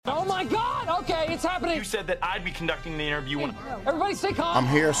Okay, it's happening. You said that I'd be conducting the interview. Everybody stay calm. I'm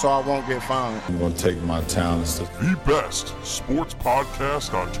here so I won't get fined. I'm going to take my talents to the best sports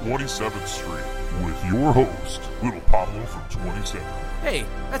podcast on 27th Street with your host, Little Pablo from 27. Hey,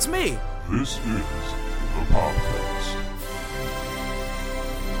 that's me. This is the podcast.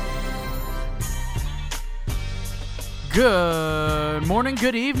 Good morning,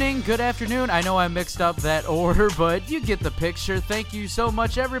 good evening, good afternoon. I know I mixed up that order, but you get the picture. Thank you so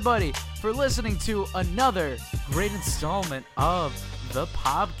much, everybody, for listening to another great installment of the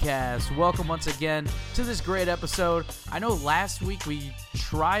podcast. Welcome once again to this great episode. I know last week we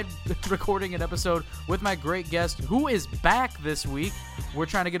tried recording an episode with my great guest who is back this week. We're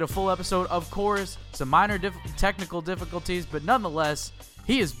trying to get a full episode, of course, some minor technical difficulties, but nonetheless,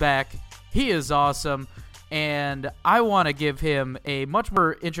 he is back. He is awesome. And I want to give him a much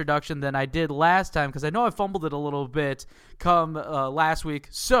more introduction than I did last time because I know I fumbled it a little bit come last week.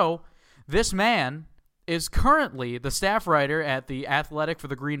 So this man is currently the staff writer at The Athletic for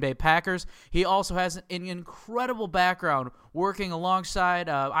the Green Bay Packers. He also has an incredible background working alongside,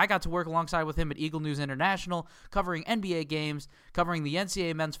 I got to work alongside with him at Eagle News International, covering NBA games, covering the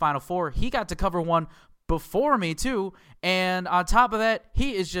NCAA Men's Final Four. He got to cover one before me too, and on top of that,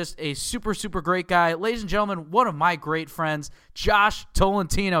 he is just a super, super great guy. Ladies and gentlemen, one of my great friends, Josh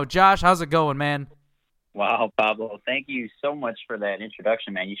Tolentino. Josh, how's it going, man? Wow, Pablo, thank you so much for that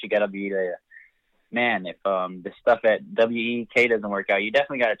introduction, man. You should get up man, if the stuff at WEK doesn't work out, you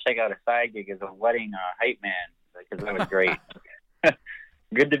definitely got to check out a side gig as a wedding hype man, because that was great.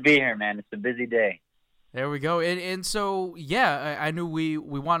 Good to be here, man. It's a busy day. There we go. And so, yeah, I knew we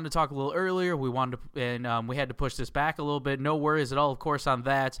wanted to talk a little earlier. We wanted to, and we had to push this back a little bit. No worries at all, of course, on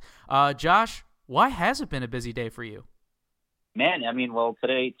that. Josh, why has it been a busy day for you? Man, I mean, well,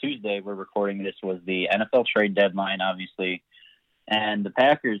 today, Tuesday, we're recording this, was the NFL trade deadline, obviously. And the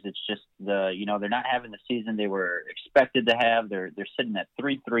Packers, it's just they're not having the season they were expected to have. They're sitting at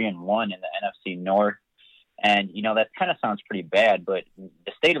 3-1 in the NFC North. And, that kind of sounds pretty bad, but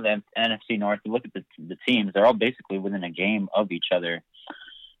the state of the NFC North, you look at the teams, they're all basically within a game of each other.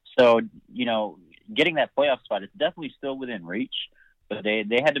 So, getting that playoff spot is definitely still within reach, but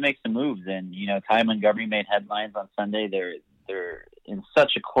they had to make some moves. And, Ty Montgomery made headlines on Sunday. They're in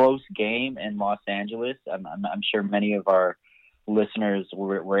such a close game in Los Angeles. I'm sure many of our listeners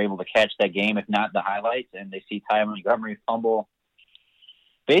were able to catch that game, if not the highlights, and they see Ty Montgomery fumble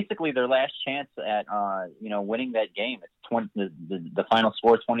basically their last chance at winning that game. It's the final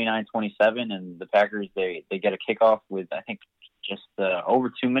score 29-27, and the Packers they get a kickoff with I think just over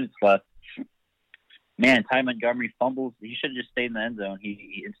 2 minutes left. Man, Ty Montgomery fumbles. He should have just stayed in the end zone.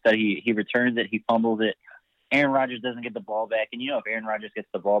 Instead he returns it. He fumbles it. Aaron Rodgers doesn't get the ball back, and if Aaron Rodgers gets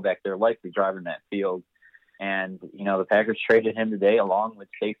the ball back, they're likely driving that field. And the Packers traded him today along with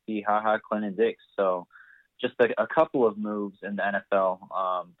safety Clinton Dix. So just a couple of moves in the NFL,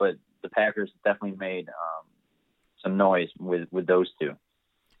 but the Packers definitely made some noise with those two.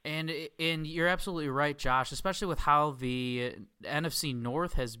 And you're absolutely right, Josh, especially with how the NFC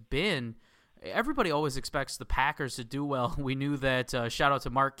North has been. Everybody always expects the Packers to do well. We knew that, shout out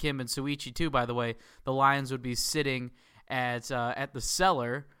to Mark Kim and Suichi too, by the way, the Lions would be sitting at the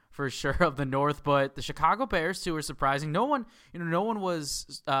cellar for sure of the North, but the Chicago Bears too are surprising. No one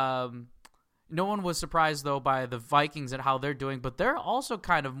was surprised, though, by the Vikings and how they're doing, but they're also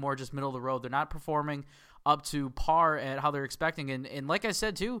kind of more just middle of the road. They're not performing up to par at how they're expecting. And like I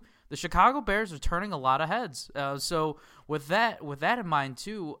said, too, the Chicago Bears are turning a lot of heads. So with that in mind,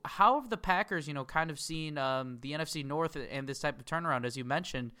 too, how have the Packers, kind of seen the NFC North and this type of turnaround? As you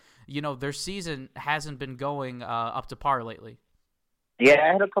mentioned, their season hasn't been going up to par lately. Yeah,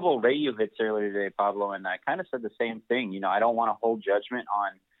 I had a couple of radio hits earlier today, Pablo, and I kind of said the same thing. I don't want to hold judgment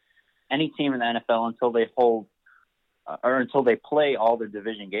on any team in the NFL until they play all their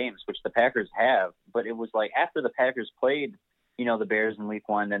division games, which the Packers have. But it was like after the Packers played, the Bears in week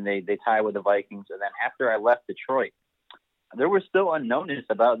one, then they tie with the Vikings. And then after I left Detroit, there was still unknownness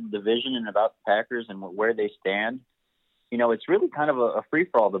about the division and about the Packers and where they stand. It's really kind of a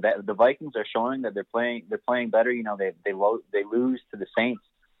free-for-all. The Vikings are showing that they're playing better. They lose to the Saints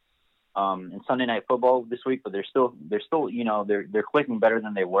in Sunday Night Football this week, but they're still they're clicking better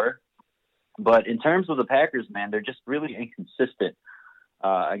than they were. But in terms of the Packers, man, they're just really inconsistent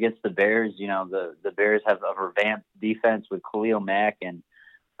against the Bears. The Bears have a revamped defense with Khalil Mack, and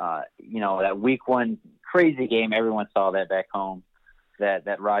that week one crazy game. Everyone saw that back home.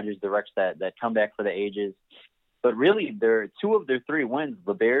 That Rodgers directs that comeback for the ages. But really, two of their three wins,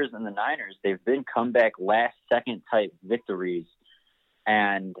 the Bears and the Niners, they've been comeback last-second type victories.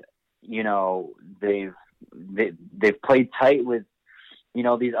 And, they've played tight with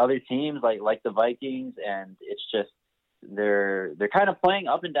these other teams like the Vikings, and it's just they're kind of playing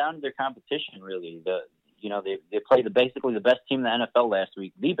up and down to their competition. Really, they played basically the best team in the NFL last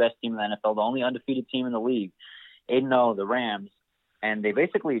week, the best team in the NFL, the only undefeated team in the league, 8-0, the Rams, and they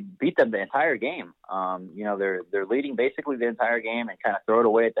basically beat them the entire game. They're leading basically the entire game and kind of throw it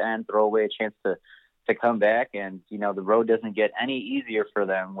away at the end, throw away a chance to come back, and the road doesn't get any easier for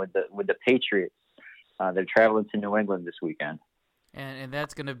them with the Patriots. They're traveling to New England this weekend. And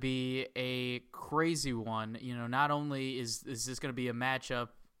that's going to be a crazy one. Not only is this going to be a matchup,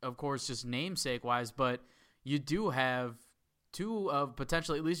 of course, just namesake-wise, but you do have two of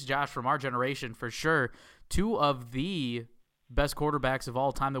potentially, at least Josh from our generation for sure, two of the best quarterbacks of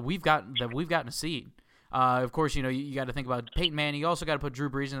all time that we've gotten to see. Of course, you got to think about Peyton Manning. You also got to put Drew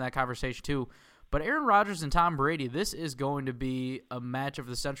Brees in that conversation too. But Aaron Rodgers and Tom Brady, this is going to be a match of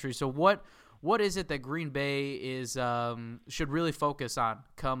the century. So what is it that Green Bay is should really focus on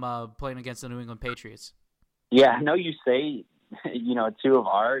come playing against the New England Patriots? Yeah, I know you say, two of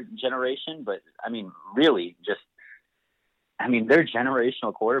our generation, but I mean, really, they're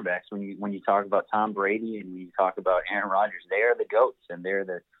generational quarterbacks. When you talk about Tom Brady and when you talk about Aaron Rodgers, they are the GOATs, and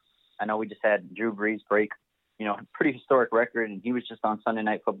I know we just had Drew Brees break, a pretty historic record, and he was just on Sunday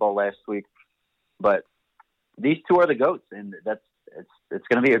Night Football last week. But these two are the GOATs, and it's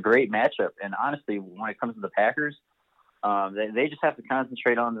going to be a great matchup. And honestly, when it comes to the Packers, they just have to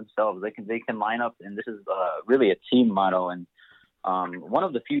concentrate on themselves. They can line up, and this is really a team motto. And one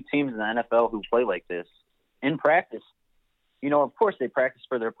of the few teams in the NFL who play like this in practice. Of course, they practice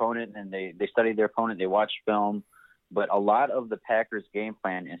for their opponent, and they study their opponent. They watch film. But a lot of the Packers' game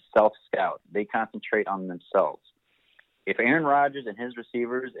plan is self-scout. They concentrate on themselves. If Aaron Rodgers and his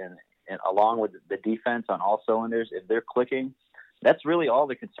receivers and along with the defense on all cylinders, if they're clicking, that's really all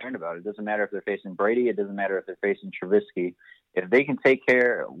they're concerned about. It doesn't matter if they're facing Brady. It doesn't matter if they're facing Trubisky. If they can take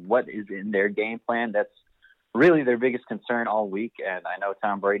care of what is in their game plan, that's really their biggest concern all week. And I know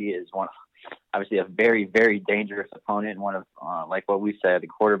Tom Brady is obviously a very, very dangerous opponent. One of, like what we said, the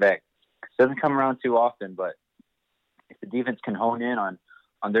quarterback doesn't come around too often. But if the defense can hone in on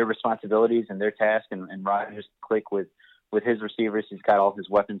their responsibilities and their task, and Rodgers click with his receivers, he's got all his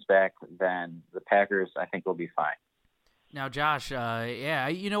weapons back, then the Packers, I think, will be fine. Now, Josh,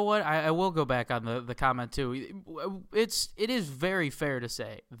 you know what? I will go back on the comment too. It is very fair to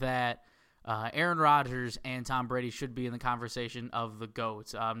say that Aaron Rodgers and Tom Brady should be in the conversation of the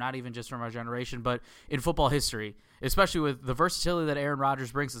GOATs, not even just from our generation, but in football history, especially with the versatility that Aaron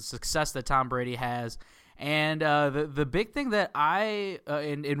Rodgers brings, the success that Tom Brady has. And the big thing that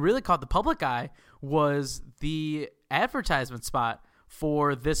and really caught the public eye was the advertisement spot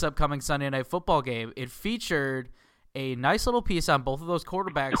for this upcoming Sunday Night Football game. It featured a nice little piece on both of those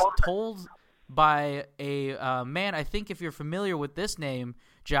quarterbacks told by a man, I think if you're familiar with this name,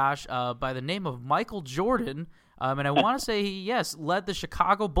 Josh, by the name of Michael Jordan. And I want to say he, led the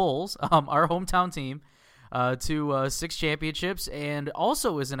Chicago Bulls, our hometown team, to 6 championships, and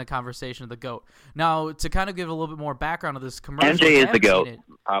also is in a conversation of the GOAT. Now, to kind of give a little bit more background of this commercial. MJ is the GOAT,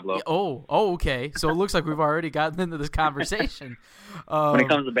 Pablo. Okay. So it looks like we've already gotten into this conversation. When it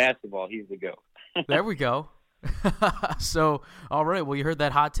comes to basketball, he's the GOAT. There we go. So, all right. Well, you heard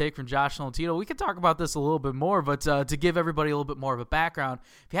that hot take from Josh Tolentino. We can talk about this a little bit more, but to give everybody a little bit more of a background,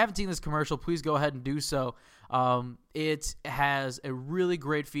 if you haven't seen this commercial, please go ahead and do so. It has a really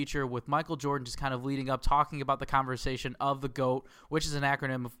great feature with Michael Jordan just kind of leading up, talking about the conversation of the GOAT, which is an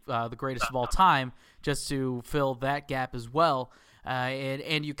acronym of the greatest of all time, just to fill that gap as well.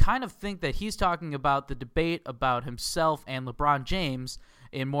 And you kind of think that he's talking about the debate about himself and LeBron James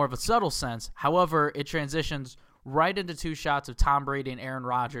in more of a subtle sense. However, it transitions right into 2 shots of Tom Brady and Aaron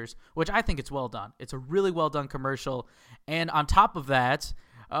Rodgers, which I think it's well done. It's a really well done commercial. And on top of that,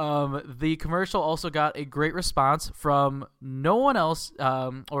 the commercial also got a great response from no one else,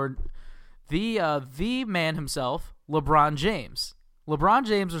 or the man himself, LeBron James. LeBron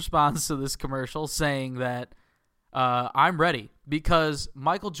James responds to this commercial saying that I'm ready, because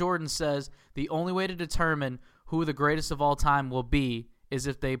Michael Jordan says the only way to determine who the greatest of all time will be is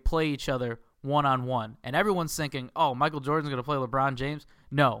if they play each other one-on-one. And everyone's thinking, oh, Michael Jordan's going to play LeBron James?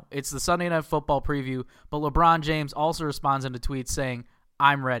 No, it's the Sunday Night Football preview, but LeBron James also responds into tweets saying,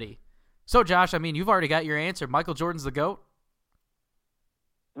 I'm ready. So, Josh, I mean, you've already got your answer. Michael Jordan's the GOAT?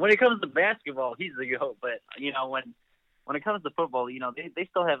 When it comes to basketball, he's the GOAT. But, when it comes to football, they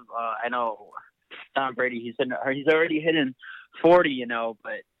still have, I know Tom Brady, he's already hitting 40,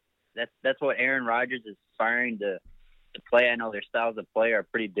 but that's what Aaron Rodgers is aspiring to play. I know their styles of play are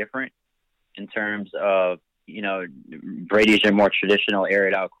pretty different in terms of, Brady's your more traditional,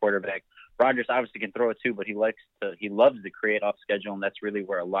 air-it-out quarterback. Rodgers obviously can throw it too, but he loves to create off schedule, and that's really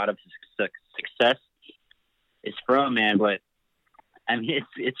where a lot of his success is from, man. But I mean,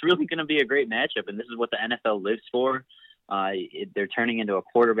 it's really going to be a great matchup, and this is what the NFL lives for. They're turning into a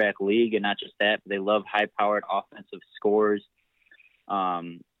quarterback league, and not just that, but they love high-powered offensive scores.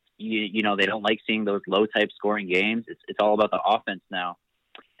 You know, they don't like seeing those low-type scoring games. It's all about the offense now.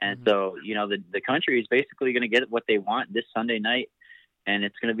 And so, you know, the country is basically going to get what they want this Sunday night, and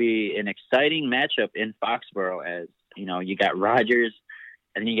it's going to be an exciting matchup in Foxborough. As you know, you got Rodgers,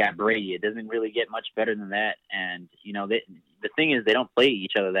 and then you got Brady. It doesn't really get much better than that. And you know, the thing is, they don't play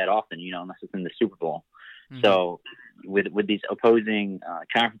each other that often, you know, unless it's in the Super Bowl. So with these opposing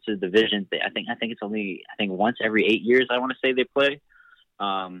conferences, divisions, I think it's only once every 8 years, I want to say, they play.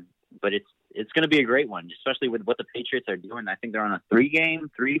 But it's going to be a great one, especially with what the Patriots are doing. I think they're on a 4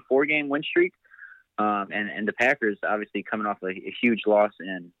 game win streak. And the Packers obviously coming off a huge loss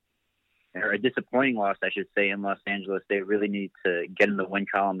or a disappointing loss, I should say, in Los Angeles. They really need to get in the win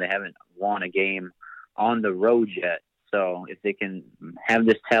column. They haven't won a game on the road yet. So if they can have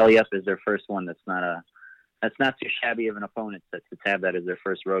this tally up as their first one, that's not too shabby of an opponent to have that as their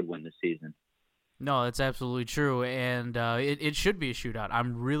first road win this season. No, that's absolutely true, and it should be a shootout.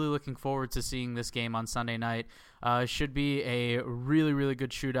 I'm really looking forward to seeing this game on Sunday night. It should be a really, really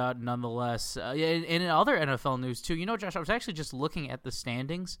good shootout nonetheless. And in other NFL news, too, you know, Josh, I was actually just looking at the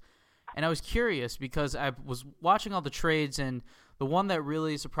standings, and I was curious because I was watching all the trades, and the one that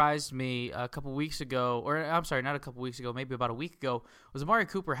really surprised me a couple weeks ago, or I'm sorry, not a couple weeks ago, maybe about a week ago, was Amari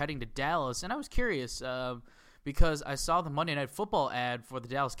Cooper heading to Dallas, and I was curious because I saw the Monday Night Football ad for the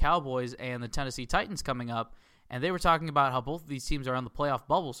Dallas Cowboys and the Tennessee Titans coming up, and they were talking about how both of these teams are on the playoff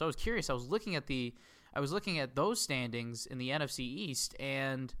bubble. So I was curious. I was looking at those standings in the NFC East,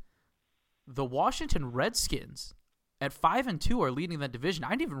 and the Washington Redskins at 5-2 are leading that division. I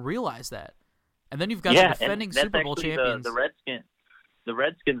didn't even realize that. And then you've got the defending Super Bowl champions. The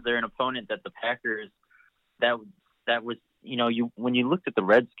Redskins, they're an opponent that the Packers, that was, you know, when you looked at the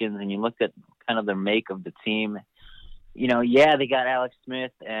Redskins and you looked at kind of the make of the team, you know, they got Alex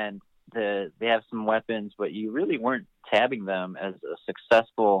Smith and they have some weapons, but you really weren't tabbing them as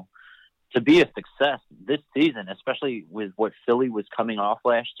to be a success this season, especially with what Philly was coming off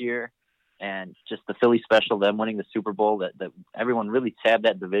last year and just the Philly special, them winning the Super Bowl, that everyone really tabbed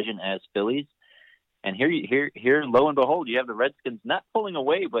that division as Phillies. And here, lo and behold, you have the Redskins not pulling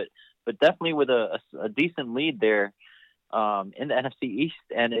away, but definitely with a decent lead there in the NFC East.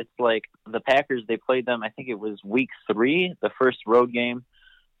 And it's like the Packers, they played them, I think it was week 3, the first road game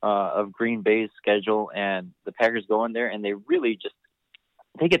of Green Bay's schedule. And the Packers go in there and they really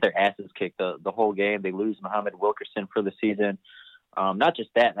they get their asses kicked the whole game. They lose Muhammad Wilkerson for the season. Not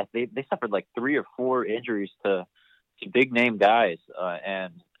just that, they suffered like 3 or 4 injuries to big name guys.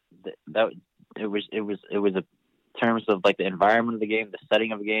 And it was a terms of like the environment of the game, the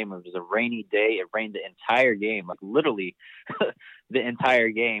setting of the game. It was a rainy day. It rained the entire game, like literally the entire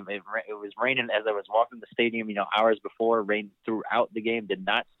game. It was raining as I was walking the stadium, you know, hours before. Rained throughout the game, did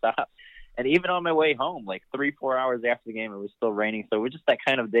not stop. And even on my way home, like 3-4 hours after the game, it was still raining. So it was just that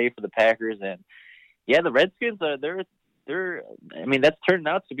kind of day for the Packers. And yeah, the Redskins, I mean, that's turned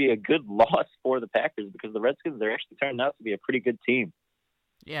out to be a good loss for the Packers because the Redskins, they're actually turned out to be a pretty good team.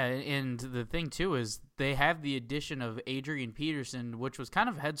 Yeah, and the thing, too, is they have the addition of Adrian Peterson, which was kind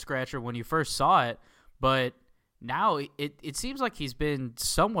of a head-scratcher when you first saw it, but now it seems like he's been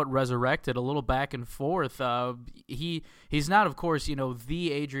somewhat resurrected, a little back and forth. He's not, of course, you know,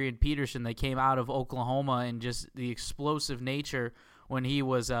 the Adrian Peterson that came out of Oklahoma and just the explosive nature when he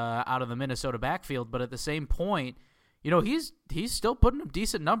was out of the Minnesota backfield, but at the same point, you know, he's still putting up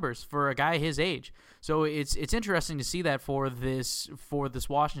decent numbers for a guy his age. So it's interesting to see that for this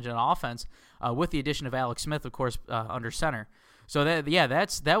Washington offense with the addition of Alex Smith, of course, under center. So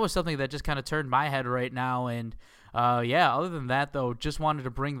that was something that just kind of turned my head right now. And other than that, though, just wanted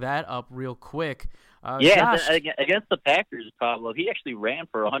to bring that up real quick. Josh, against the Packers, Pablo, he actually ran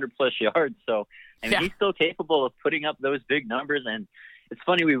for 100+ yards. So he's still capable of putting up those big numbers. And it's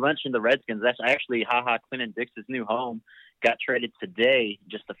funny we mentioned the Redskins. That's actually Clinton Dix' new home. Got traded today,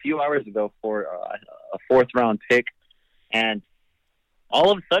 just a few hours ago, for a 4th-round pick. And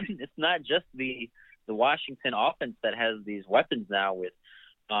all of a sudden, it's not just the Washington offense that has these weapons now. With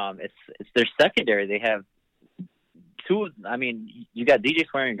it's their secondary. They have 2. I mean, you got DJ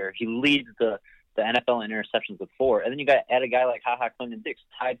Swearinger. He leads the NFL in interceptions with 4, and then you got add a guy like Clinton Dix,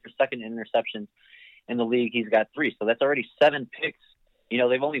 tied for second in interceptions in the league. He's got 3, so that's already 7 picks. You know,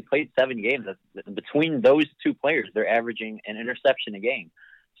 they've only played 7 games. Between those 2 players, they're averaging an interception a game.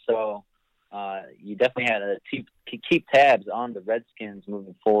 So you definitely had to keep tabs on the Redskins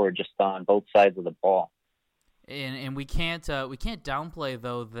moving forward, just on both sides of the ball. And we can't downplay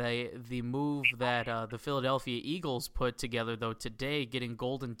though the move that the Philadelphia Eagles put together though today, getting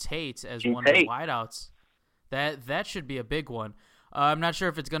Golden Tate as one of the wideouts. That should be a big one. I'm not sure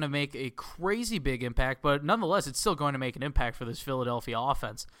if it's going to make a crazy big impact, but nonetheless, it's still going to make an impact for this Philadelphia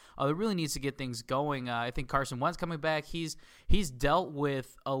offense. It really needs to get things going. I think Carson Wentz coming back, he's dealt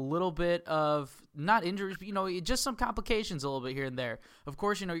with a little bit of, not injuries, but, just some complications a little bit here and there. Of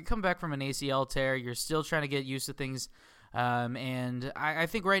course, you come back from an ACL tear. You're still trying to get used to things. And I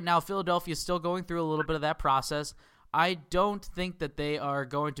think right now Philadelphia is still going through a little bit of that process. I don't think that they are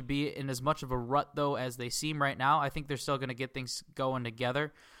going to be in as much of a rut, though, as they seem right now. I think they're still going to get things going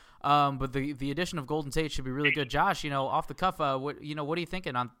together. But the addition of Golden Tate should be really good. Josh, off the cuff, what are you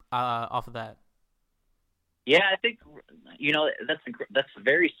thinking on off of that? Yeah, I think that's a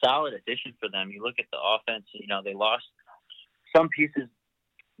very solid addition for them. You look at the offense. They lost some pieces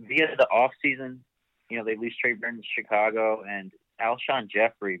via the offseason. They lose Trey Burton to Chicago, and Alshon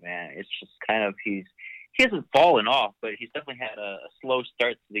Jeffrey. Man, it's just kind of he hasn't fallen off, but he's definitely had a slow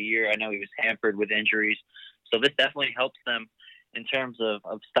start to the year. I know he was hampered with injuries, so this definitely helps them in terms of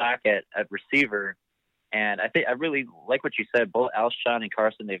stock at receiver. And I really like what you said. Both Alshon and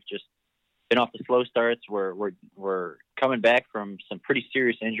Carson, they've just been off the slow starts. We're coming back from some pretty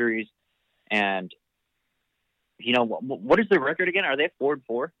serious injuries. And, what is their record again? Are they at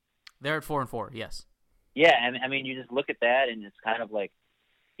 4-4? They're at 4-4, yes. Yeah, and I mean, you just look at that, and it's kind of like,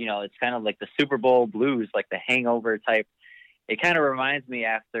 it's kind of like the Super Bowl blues, like the hangover type. It kind of reminds me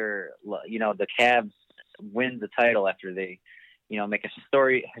after, the Cavs win the title after they, make a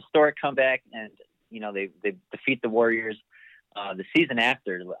historic comeback and, they defeat the Warriors. The season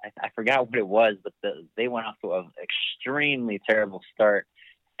after, I forgot what it was, but they went off to an extremely terrible start.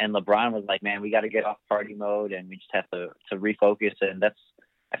 And LeBron was like, man, we got to get off party mode and we just have to refocus. And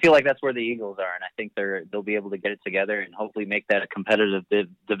I feel like that's where the Eagles are, and I think they'll be able to get it together and hopefully make that a competitive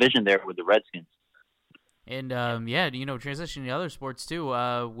division there with the Redskins. And transitioning to other sports too,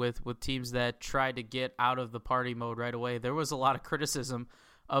 with teams that tried to get out of the party mode right away. There was a lot of criticism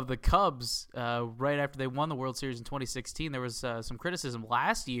of the Cubs right after they won the World Series in 2016. There was some criticism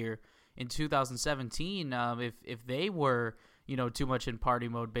last year in 2017 if they were too much in party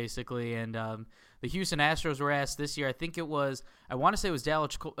mode basically, and the Houston Astros were asked this year. I want to say it was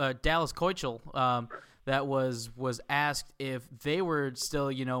Dallas Keuchel that was asked if they were still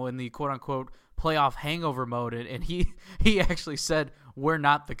in the quote unquote playoff hangover mode, and he actually said, "We're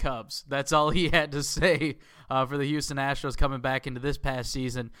not the Cubs." That's all he had to say for the Houston Astros coming back into this past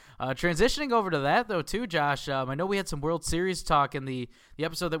season. Transitioning over to that though too, Josh. I know we had some World Series talk in the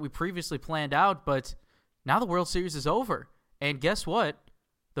episode that we previously planned out, but now the World Series is over. And guess what?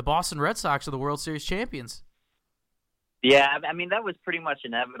 The Boston Red Sox are the World Series champions. Yeah, I mean, that was pretty much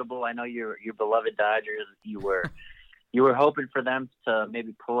inevitable. I know your beloved Dodgers, you were hoping for them to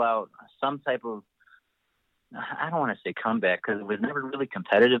maybe pull out some type of, I don't want to say comeback because it was never really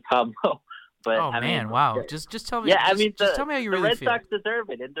competitive, Pablo. But wow. Just tell me. Yeah, I mean, just tell me how you really feel. The Red Sox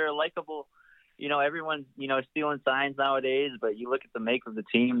deserve it, and they're a likable. Everyone's stealing signs nowadays, but you look at the make of the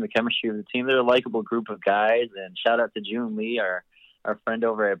team, the chemistry of the team. They're a likable group of guys, and shout out to June Lee, our friend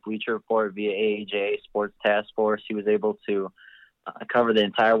over at Bleacher Report via AAJ Sports Task Force. He was able to cover the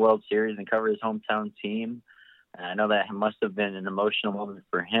entire World Series and cover his hometown team. And I know that must have been an emotional moment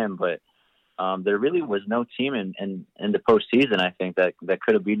for him, but there really was no team in the postseason, I think, that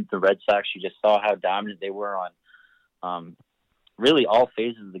could have beaten the Red Sox. You just saw how dominant they were on really all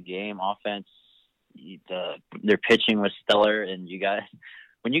phases of the game. Offense, their pitching was stellar, and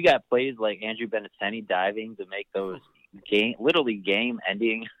when you got plays like Andrew Benintendi diving to make those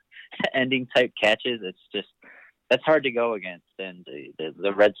game-ending type catches, that's hard to go against. And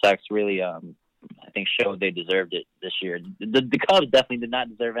the Red Sox really, I think, showed they deserved it this year. The Cubs definitely did not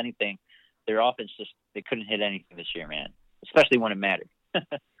deserve anything. Their offense they couldn't hit anything this year, man, especially when it mattered.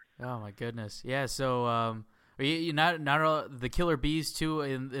 Oh my goodness, yeah. So you not the killer bees too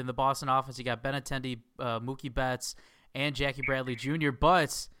in the Boston offense. You got Benintendi, Mookie Betts, and Jackie Bradley Jr.,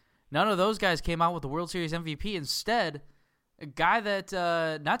 but none of those guys came out with the World Series MVP. Instead, a guy that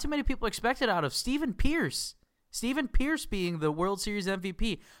not too many people expected out of, Steven Pearce. Steven Pearce being the World Series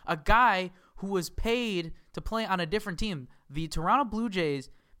MVP, a guy who was paid to play on a different team. The Toronto Blue Jays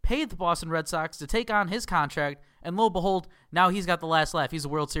paid the Boston Red Sox to take on his contract, and lo and behold, now he's got the last laugh. He's the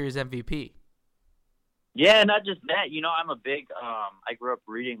World Series MVP. Yeah, not just that. I'm a big I grew up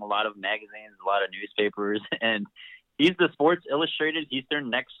reading a lot of magazines, a lot of newspapers, and he's the Sports Illustrated. He's their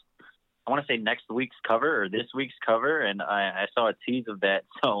next week's cover or this week's cover, and I saw a tease of that.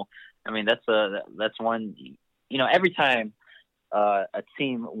 So I mean, that's one. Every time a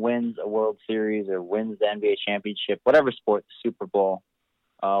team wins a World Series or wins the NBA championship, whatever sport, the Super Bowl,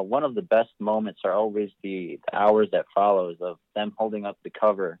 one of the best moments are always the hours that follows of them holding up the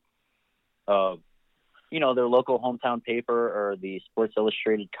cover of, their local hometown paper or the Sports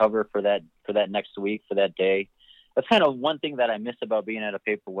Illustrated cover for that next week, for that day. That's kind of one thing that I miss about being at a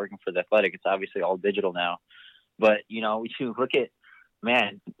paper working for The Athletic. It's obviously all digital now, but you look at,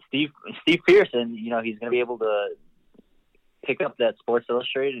 man, Steve Pearson. He's going to be able to pick up that Sports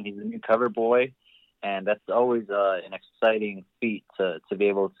Illustrated, and he's a new cover boy, and that's always an exciting feat to be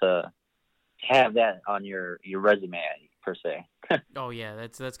able to have that on your resume per se. Oh yeah,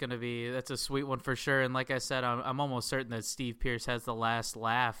 that's a sweet one for sure. And like I said, I'm almost certain that Steve Pearce has the last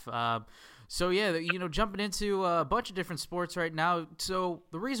laugh. So yeah, jumping into a bunch of different sports right now. So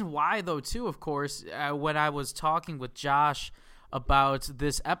the reason why, though, too, of course, when I was talking with Josh about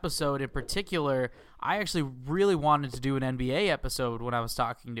this episode in particular, I actually really wanted to do an NBA episode when I was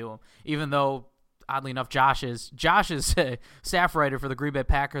talking to him, even though, oddly enough, Josh is a staff writer for the Green Bay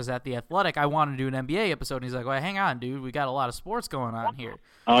Packers at The Athletic. I wanted to do an NBA episode, and he's like, well, hang on, dude. We got a lot of sports going on here.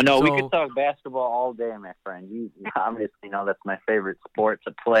 Oh, no, we could talk basketball all day, my friend. You obviously know that's my favorite sport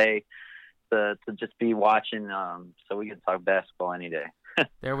to play, to just be watching, so we can talk basketball any day.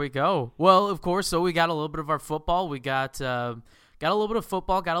 There we go. Well, of course, so we got a little bit of our football. We got a little bit of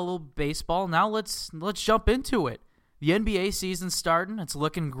football, got a little baseball. Now let's jump into it. The NBA season's starting. It's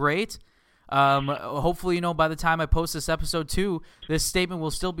looking great. Hopefully, by the time I post this episode too, this statement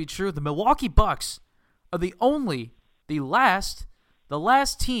will still be true. The Milwaukee Bucks are the last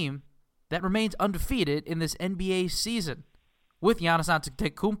team that remains undefeated in this NBA season. With Giannis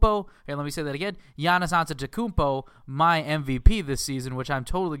Antetokounmpo, and let me say that again, Giannis Antetokounmpo, my MVP this season, which I'm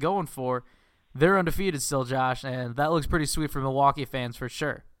totally going for. They're undefeated still, Josh, and that looks pretty sweet for Milwaukee fans for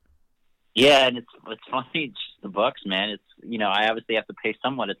sure. Yeah, and it's funny, just the Bucks, man. It's I obviously have to pay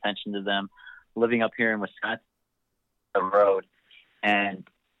somewhat attention to them, living up here in Wisconsin, the road, and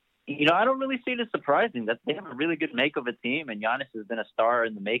I don't really see it as surprising that they have a really good make of a team, and Giannis has been a star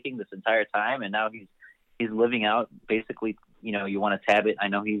in the making this entire time, and now he's living out basically. You want to tab it. I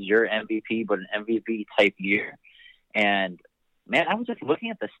know he's your MVP, but an MVP type year, and man, I was just looking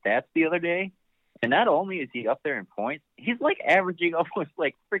at the stats the other day. And not only is he up there in points, he's like averaging almost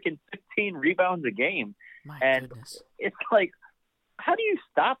like freaking 15 rebounds a game. My goodness. It's like, how do you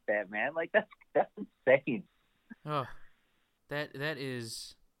stop that, man? Like that's insane. Oh, that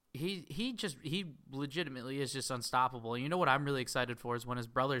is he legitimately is just unstoppable. You know what I'm really excited for is when his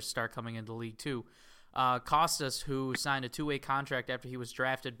brothers start coming into the league too. Costas, who signed a 2-way contract after he was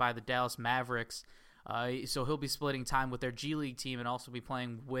drafted by the Dallas Mavericks. So he'll be splitting time with their G League team and also be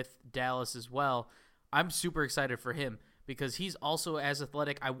playing with Dallas as well. I'm super excited for him because he's also as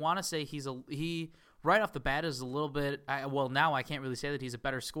athletic. I want to say he right off the bat is a little bit. Now I can't really say that he's a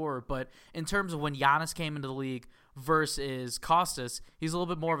better scorer, but in terms of when Giannis came into the league versus Costas, he's a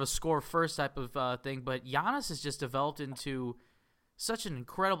little bit more of a score first type of thing. But Giannis has just developed into such an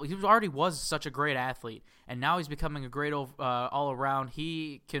incredible. He already was such a great athlete, and now he's becoming a great all around.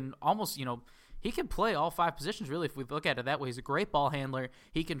 He can almost He can play all 5 positions, really, if we look at it that way. He's a great ball handler.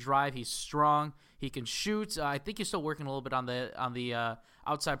 He can drive. He's strong. He can shoot. I think he's still working a little bit on the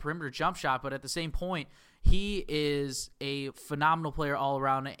outside perimeter jump shot, but at the same point, he is a phenomenal player all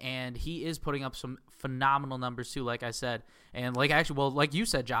around, and he is putting up some phenomenal numbers too, like I said. And like you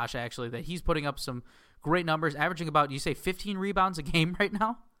said, Josh, actually, that he's putting up some great numbers, averaging about, you say 15 rebounds a game right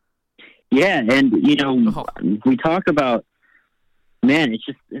now? Yeah, and, we talk about, man,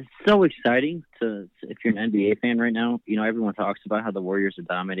 it's so exciting if you're an NBA fan right now. Everyone talks about how the Warriors are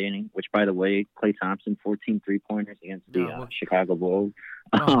dominating, which, by the way, Klay Thompson, 14 3-pointers against the Chicago Bulls.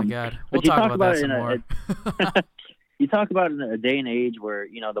 Oh, my God. We'll talk about that some more. You talk about in a day and age where,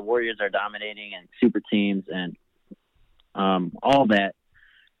 the Warriors are dominating and super teams and all that.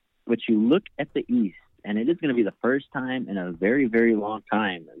 But you look at the East, and it is going to be the first time in a very, very long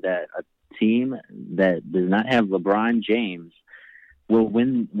time that a team that does not have LeBron James will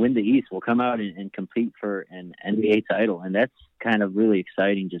win the East, will come out and compete for an NBA title. And that's kind of really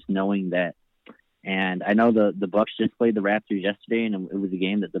exciting, just knowing that. And I know the Bucks just played the Raptors yesterday, and it was a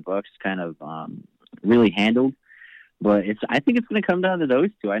game that the Bucks kind of really handled. But I think it's going to come down to those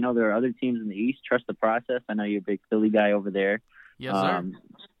two. I know there are other teams in the East. Trust the process. I know you're a big Philly guy over there. Yes, sir.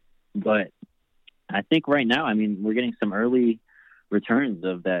 But I think right now, we're getting some early returns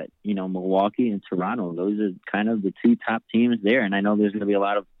of that, Milwaukee and Toronto. Those are kind of the 2 top teams there. And I know there's going to be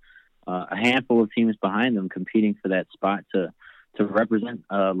a handful of teams behind them competing for that spot to represent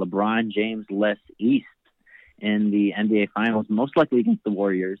LeBron James-less East in the NBA Finals, most likely against the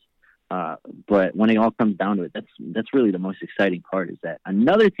Warriors. But when it all comes down to it, that's really the most exciting part, is that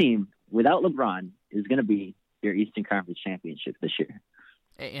another team without LeBron is going to be your Eastern Conference Championship this year.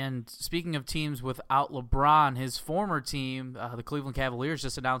 And speaking of teams without LeBron, his former team, the Cleveland Cavaliers,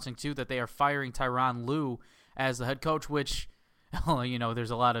 just announcing, too, that they are firing Tyronn Lue as the head coach, which, you know,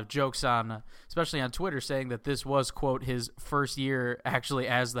 there's a lot of jokes on, especially on Twitter, saying that this was, quote, his first year actually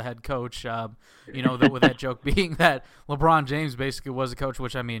as the head coach, you know, with that joke being that LeBron James basically was a coach,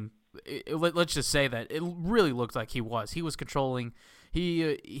 which, I mean, let's just say that it really looked like he was. He was controlling.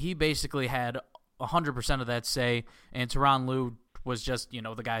 He basically had 100% of that say, and Tyronn Lue was just, you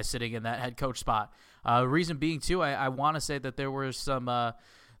know, the guy sitting in that head coach spot. Reason being, too, I want to say that there were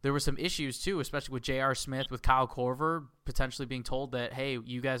some issues, too, especially with J.R. Smith, with Kyle Korver potentially being told that, hey,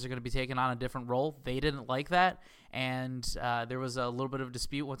 you guys are going to be taking on a different role. They didn't like that, and there was a little bit of a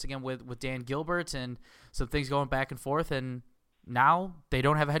dispute, once again, with Dan Gilbert and some things going back and forth, and now they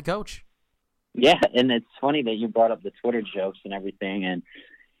don't have a head coach. Yeah, and it's funny that you brought up the Twitter jokes and everything, and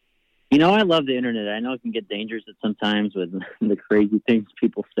you know, I love the internet. I know it can get dangerous at sometimes with the crazy things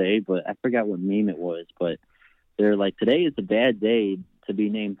people say, but I forgot what meme it was. But they're like, today is a bad day to be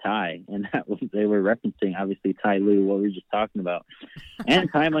named Ty. And they were referencing, obviously, Ty Lue, what we were just talking about. And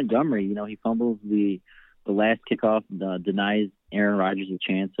Ty Montgomery, you know, he fumbles the last kickoff, denies Aaron Rodgers a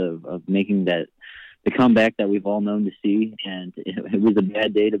chance of making the comeback that we've all known to see. And it was a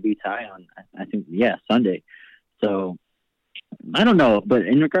bad day to be Ty on, I think, Sunday. So, I don't know, but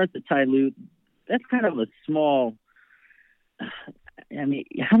in regards to Ty Lue, that's kind of a small. I mean,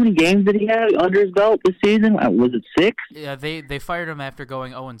 how many games did he have under his belt this season? Was it 6? Yeah, they fired him after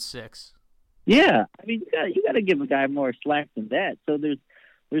going 0-6. Yeah, I mean, you got to give a guy more slack than that. So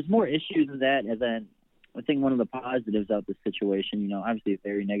there's more issues in that, and then I think one of the positives of the situation, you know, obviously a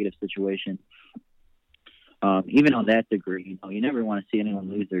very negative situation. Even on that degree, you know, you never want to see anyone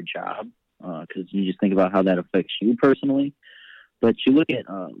lose their job because you just think about how that affects you personally. But you look at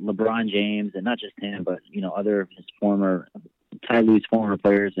LeBron James, and not just him, but, you know, other of his Ty Lue's former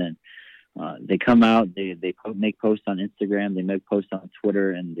players, and they come out, they make posts on Instagram, they make posts on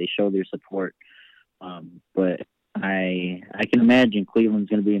Twitter, and they show their support. But I can imagine Cleveland's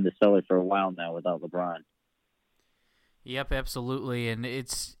going to be in the cellar for a while now without LeBron. Yep, absolutely, and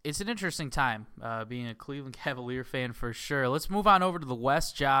it's an interesting time being a Cleveland Cavalier fan for sure. Let's move on over to the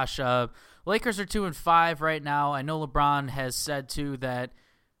West, Josh. Lakers are 2-5 right now. I know LeBron has said too that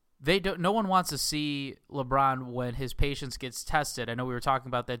no one wants to see LeBron when his patience gets tested. I know we were talking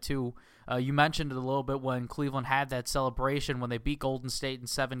about that too. You mentioned it a little bit when Cleveland had that celebration when they beat Golden State in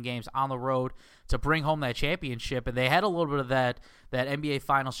 7 games on the road to bring home that championship, and they had a little bit of that NBA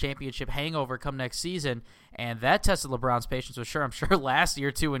Finals championship hangover come next season, and that tested LeBron's patience for sure. I'm sure last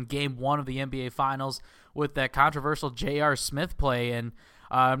year too in Game 1 of the NBA Finals with that controversial J.R. Smith play, and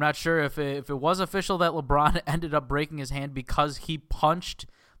I'm not sure if it was official that LeBron ended up breaking his hand because he punched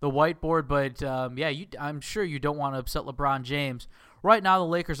the whiteboard, but I'm sure you don't want to upset LeBron James. Right now, the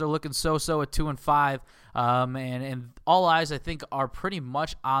Lakers are looking so-so at 2-5, and all eyes, I think, are pretty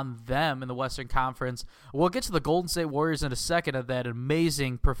much on them in the Western Conference. We'll get to the Golden State Warriors in a second of that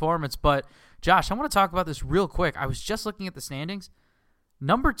amazing performance, but Josh, I want to talk about this real quick. I was just looking at the standings.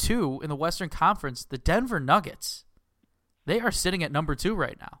 Number 2 in the Western Conference, the Denver Nuggets. They are sitting at number 2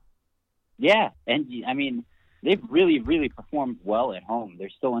 right now. Yeah, and I mean, they've really, really performed well at home.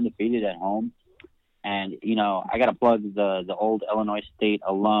 They're still undefeated at home. And, you know, I got to plug the old Illinois State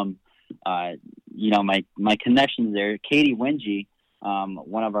alum. You know, my connections there, Katie Winge,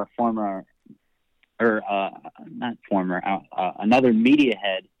 one of our another media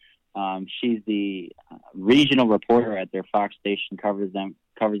head. She's the regional reporter at their Fox station, covers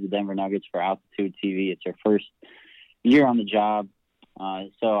the Denver Nuggets for Altitude TV. It's her first year on the job.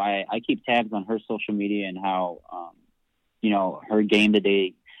 So I keep tabs on her social media and how, you know, her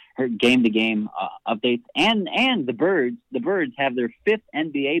game-to-game updates. And the Birds have their 5th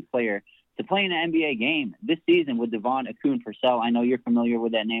NBA player to play in an NBA game this season with Devon Akoon-Purcell. I know you're familiar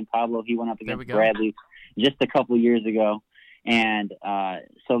with that name, Pablo. He went up against Bradley just a couple of years ago. And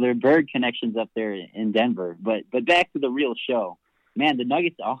so there are Bird connections up there in Denver. But back to the real show. Man, the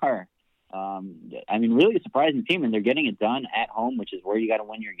Nuggets are really a surprising team, and they're getting it done at home, which is where you got to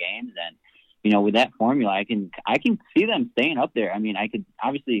win your games. And, you know, with that formula, I can see them staying up there. I mean, I could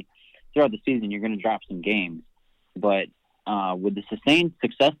obviously throughout the season, you're going to drop some games, but with the sustained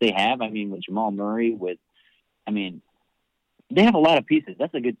success they have, I mean, with Jamal Murray, they have a lot of pieces.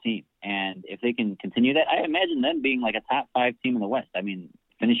 That's a good team. And if they can continue that, I imagine them being like a top 5 team in the West. I mean,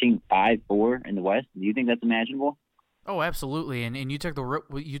 finishing 5-4 in the West. Do you think that's imaginable? Oh, absolutely, and you took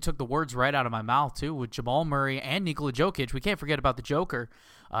the words right out of my mouth too with Jamal Murray and Nikola Jokic. We can't forget about the Joker.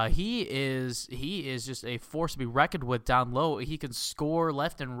 He is just a force to be reckoned with down low. He can score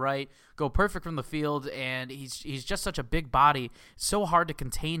left and right, go perfect from the field, and he's just such a big body. It's so hard to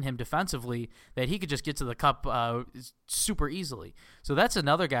contain him defensively that he could just get to the cup super easily. So that's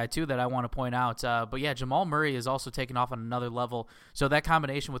another guy too that I want to point out. But yeah, Jamal Murray is also taking off on another level. So that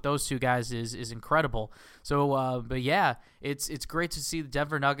combination with those two guys is incredible. So but yeah, it's great to see the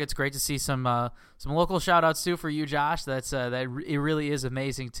Denver Nuggets. Great to see some local shout outs too for you, Josh. It really is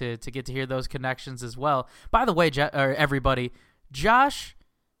amazing to get to hear those connections as well. By the way, everybody, Josh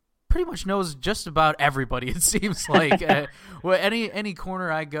pretty much knows just about everybody, it seems like. Any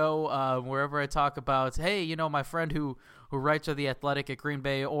corner I go, wherever I talk about, hey, my friend who writes for The Athletic at Green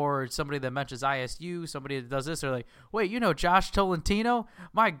Bay, or somebody that mentions ISU, somebody that does this, they're like, wait, Josh Tolentino?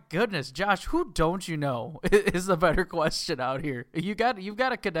 My goodness, Josh, who don't you know is the better question out here. You've got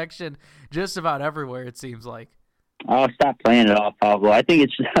a connection just about everywhere, it seems like. Oh, stop playing it off, Pablo. I think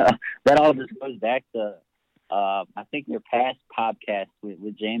it's that all just goes back to I think your past podcast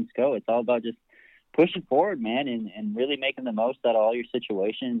with James Coe. It's all about just pushing forward, man, and really making the most out of all your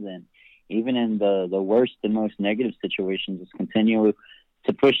situations, and even in the worst and most negative situations, just continue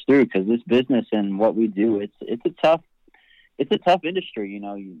to push through, because this business and what we do, it's a tough industry.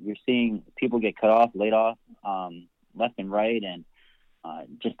 You're seeing people get cut off, laid off, left and right, and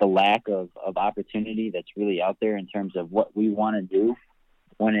just the lack of opportunity that's really out there in terms of what we want to do.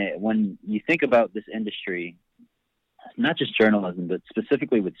 When you think about this industry, not just journalism, but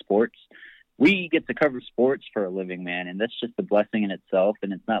specifically with sports, we get to cover sports for a living, man, and that's just a blessing in itself.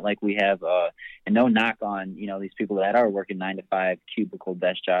 And it's not like we have, and no knock on, these people that are working 9-to-5 cubicle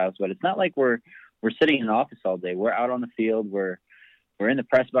desk jobs, but it's not like we're sitting in an office all day. We're out on the field. We're in the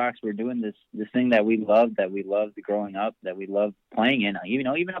press box. We're doing this thing that we loved growing up, that we love playing in,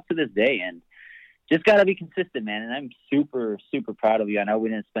 even up to this day. And just got to be consistent, man. And I'm super, super proud of you. I know we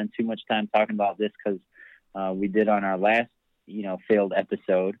didn't spend too much time talking about this because we did on our last, failed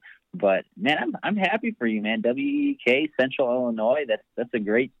episode. But man, I'm happy for you, man. WEK, Central Illinois. That's a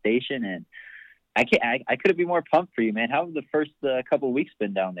great station, and I couldn't be more pumped for you, man. How have the first couple of weeks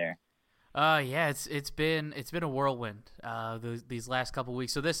been down there? Yeah, it's been a whirlwind these last couple of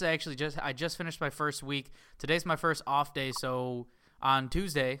weeks. So this actually I just finished my first week. Today's my first off day, so on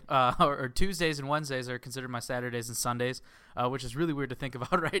Tuesday, or Tuesdays and Wednesdays are considered my Saturdays and Sundays, which is really weird to think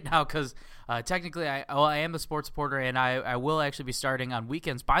about right now because technically I am a sports reporter, and I will actually be starting on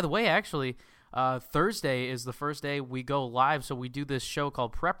weekends. By the way, actually, Thursday is the first day we go live, so we do this show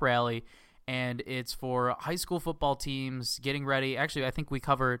called Prep Rally, and it's for high school football teams getting ready. Actually, I think we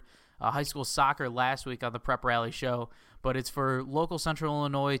covered high school soccer last week on the Prep Rally show, but it's for local Central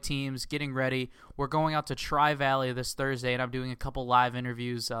Illinois teams getting ready. We're going out to Tri-Valley this Thursday, and I'm doing a couple live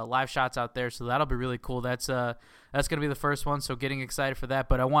interviews, live shots out there, so that'll be really cool. That's going to be the first one, so getting excited for that.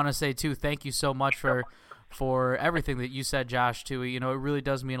 But I want to say, too, thank you so much for everything that you said, Josh, too. It really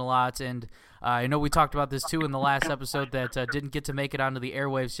does mean a lot, and I know we talked about this, too, in the last episode that didn't get to make it onto the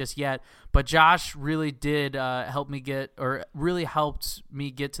airwaves just yet, but Josh really did helped me get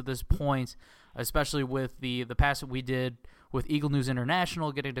to this point, especially with the pass that we did with Eagle News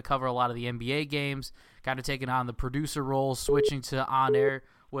International, getting to cover a lot of the NBA games, kind of taking on the producer role, switching to on-air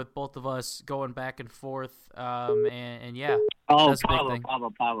with both of us going back and forth, and yeah. Oh, that's a big thing.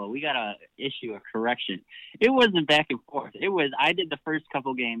 Pablo, we got to issue a correction. It wasn't back and forth. I did the first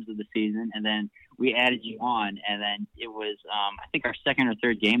couple games of the season, and then we added you on, and then it was, I think, our second or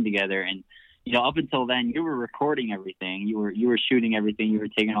third game together, and up until then, you were recording everything. You were shooting everything. You were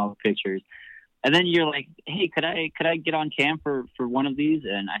taking all the pictures. And then you're like, hey, could I get on cam for one of these?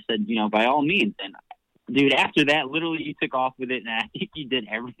 And I said, by all means. And dude, after that, literally you took off with it, and I think you did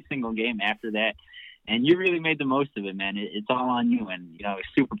every single game after that. And you really made the most of it, man. It's all on you, and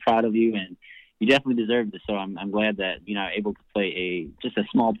super proud of you, and you definitely deserved it. So I'm glad that able to play just a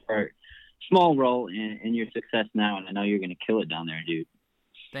small role in your success now, and I know you're going to kill it down there, dude.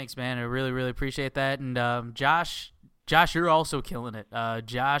 Thanks, man. I really, really appreciate that. And Josh, you're also killing it.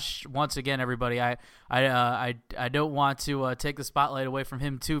 Josh, once again, everybody, I don't want to take the spotlight away from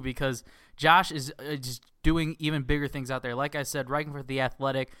him too, because Josh is just doing even bigger things out there. Like I said, writing for The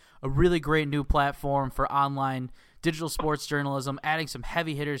Athletic, a really great new platform for online digital sports journalism, adding some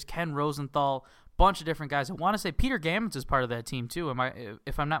heavy hitters, Ken Rosenthal, bunch of different guys. I want to say Peter Gammons is part of that team too.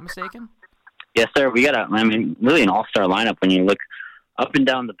 If I'm not mistaken? Yes, sir. We got really an all-star lineup when you look up and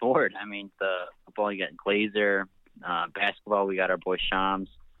down the board. The football, you got Glazer. Basketball, we got our boy Shams.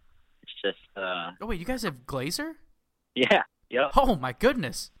 It's just oh wait, you guys have Glazer? Yeah. Yep. Oh my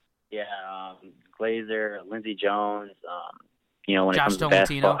goodness. Yeah, Glazer, Lindsey Jones, when Josh it comes to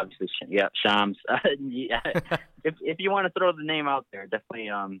basketball, Tolentino. obviously, Shams. Yeah. If you want to throw the name out there, definitely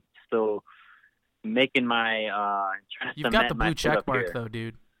still making my trying to You've got the blue foot check up mark here. though,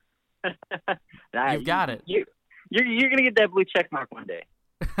 dude. You've got it. You're gonna get that blue check mark one day.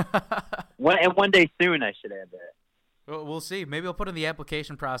 One day soon, I should add that. Well, we'll see. Maybe I'll put in the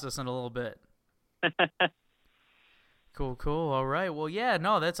application process in a little bit. Cool. All right. Well, yeah,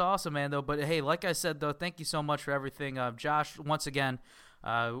 no, that's awesome, man, though. But, hey, like I said, though, thank you so much for everything. Josh, once again,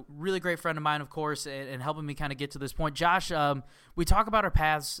 really great friend of mine, of course, and helping me kind of get to this point. Josh, we talk about our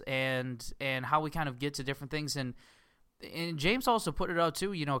paths and how we kind of get to different things. And James also put it out,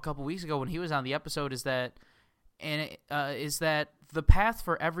 too, a couple weeks ago when he was on the episode, is that the path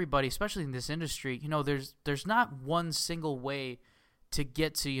for everybody, especially in this industry, there's not one single way to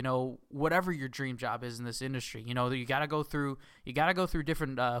get to whatever your dream job is in this industry. You got to go through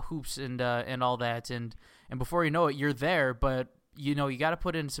different hoops and all that, and before you know it, you're there. But you got to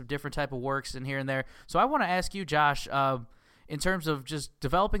put in some different type of works in here and there. So I want to ask you, Josh, in terms of just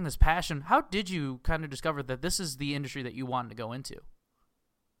developing this passion, how did you kind of discover that this is the industry that you wanted to go into?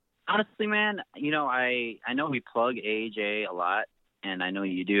 Honestly, man, I know we plug AAJ a lot, and I know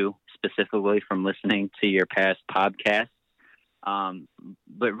you do specifically from listening to your past podcasts.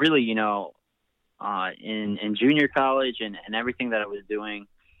 But really, in junior college and everything that I was doing,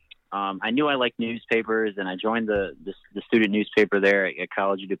 I knew I liked newspapers, and I joined the student newspaper there at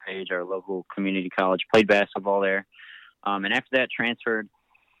College of DuPage, our local community college, played basketball there. And after that transferred,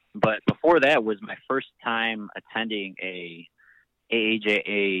 but before that was my first time attending a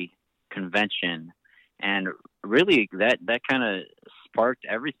AAJA convention. And really that kind of sparked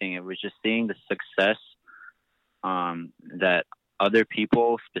everything. It was just seeing the success that other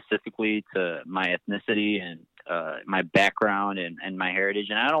people, specifically to my ethnicity and my background and my heritage.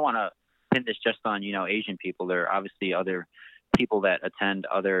 And I don't want to pin this just on, Asian people. There are obviously other people that attend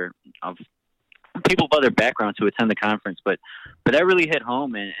people of other backgrounds who attend the conference, but that really hit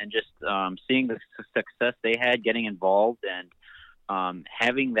home, and just seeing the success they had getting involved, and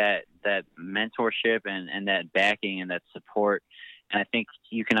having that mentorship and that backing and that support. And I think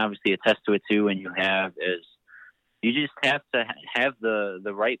you can obviously attest to it too, and you just have to have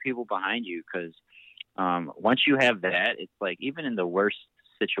the right people behind you, because once you have that, it's like even in the worst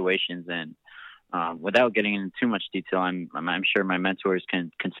situations, and without getting into too much detail, I'm sure my mentors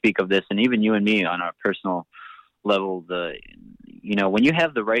can speak of this, and even you and me on a personal level, when you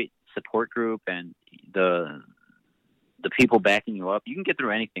have the right support group and the people backing you up, you can get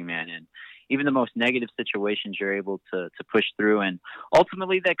through anything, man. And even the most negative situations, you're able to push through. And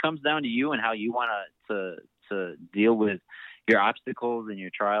ultimately that comes down to you and how you want to deal with your obstacles and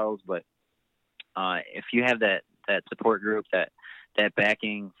your trials. But if you have that support group, that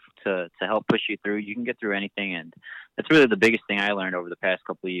backing to help push you through, you can get through anything. And that's really the biggest thing I learned over the past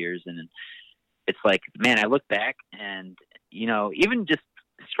couple of years. And it's like, man, I look back and, even just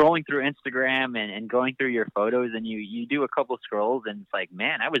scrolling through Instagram and going through your photos, and you do a couple scrolls, and it's like,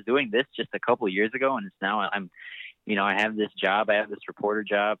 man, I was doing this just a couple of years ago, and it's now I have this job, I have this reporter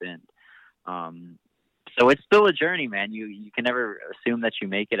job, and so it's still a journey, man. You can never assume that you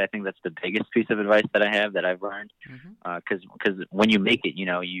make it. I think that's the biggest piece of advice that I have, that I've learned, because when you make it,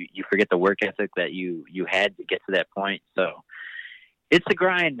 you forget the work ethic that you had to get to that point. So it's a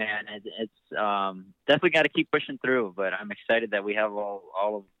grind, man. It's definitely got to keep pushing through, but I'm excited that we have all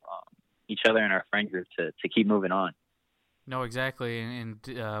of each other in our friend group to keep moving on. No, exactly.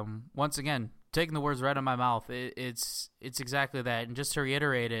 And once again, taking the words right out of my mouth, it's exactly that. And just to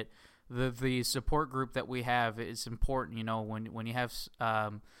reiterate it, the support group that we have is important. When you have,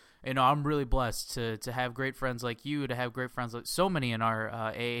 I'm really blessed to have great friends like you, to have great friends like so many in our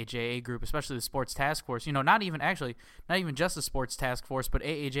AAJA group, especially the sports task force. Not even just the sports task force, but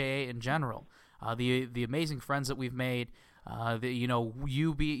AAJA in general. The amazing friends that we've made.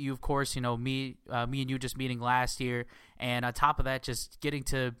 You of course, me and you just meeting last year, and on top of that, just getting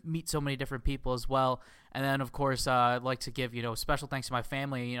to meet so many different people as well. And then of course, I'd like to give special thanks to my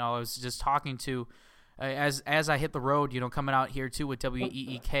family. I was just talking to. As I hit the road, coming out here too with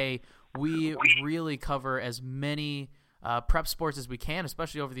WEEK, we really cover as many prep sports as we can,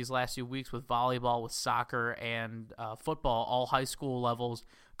 especially over these last few weeks with volleyball, with soccer, and football, all high school levels,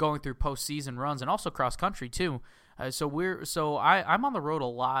 going through postseason runs, and also cross country too. I'm on the road a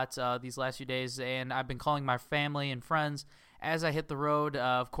lot these last few days, and I've been calling my family and friends as I hit the road.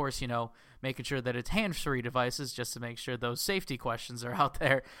 Of course, making sure that it's hands-free devices, just to make sure those safety questions are out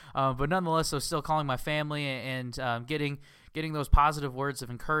there. But nonetheless, so still calling my family and getting those positive words of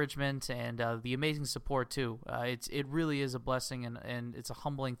encouragement and the amazing support too. It really is a blessing, and it's a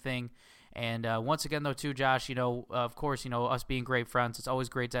humbling thing. And once again, though, too, Josh, of course, us being great friends, it's always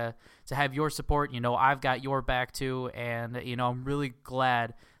great to have your support. I've got your back, too, and, I'm really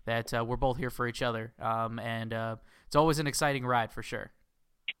glad that we're both here for each other. And it's always an exciting ride for sure.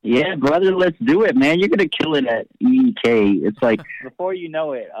 Yeah, brother, let's do it, man. You're going to kill it at EK. It's like before you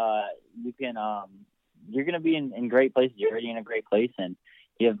know it, you can you're going to be in great places. You're already in a great place, and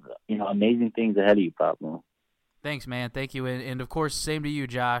you have, amazing things ahead of you, Pablo. Thanks, man. Thank you. And of course, same to you,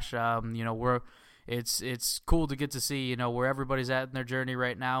 Josh. It's cool to get to see, where everybody's at in their journey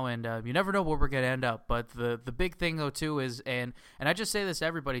right now, and you never know where we're going to end up. But the big thing, though, too, is, and I just say this to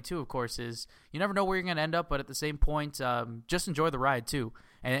everybody, too, of course, is you never know where you're going to end up, but at the same point, just enjoy the ride, too.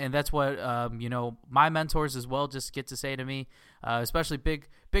 And that's what, my mentors as well just get to say to me, especially big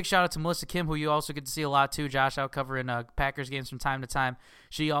shout out to Melissa Kim, who you also get to see a lot, too, Josh, out covering Packers games from time to time.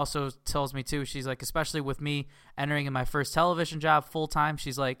 She also tells me, too, she's like, especially with me entering in my first television job full time,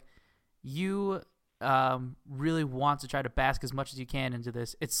 she's like, you really want to try to bask as much as you can into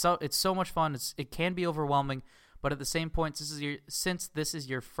this. It's so much fun. It can be overwhelming, but at the same point, since this is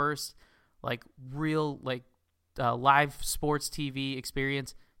your first real live sports TV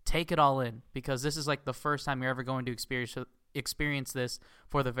experience, take it all in, because this is the first time you're ever going to experience this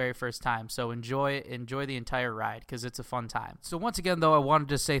for the very first time. So enjoy the entire ride, because it's a fun time. So once again, though, I wanted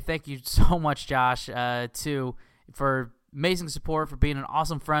to say thank you so much, Josh, for amazing support, for being an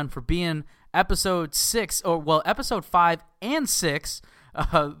awesome friend, for being episode 5 and 6,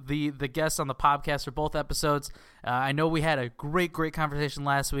 the guests on the podcast for both episodes. I know we had a great conversation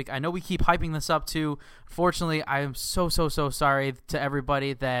last week. I know we keep hyping this up too. Fortunately, I am so sorry to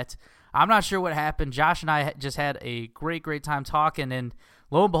everybody that I'm not sure what happened. Josh and I just had a great time talking, and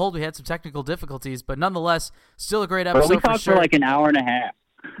lo and behold, we had some technical difficulties, but nonetheless, still a great episode. Well, we talked for an hour and a half.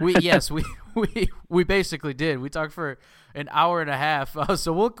 We basically did. We talked for an hour and a half,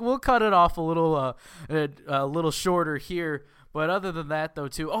 so we'll cut it off a little shorter here. But other than that, though,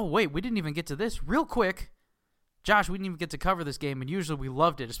 too. Oh wait, we didn't even get to this real quick, Josh. We didn't even get to cover this game, and usually we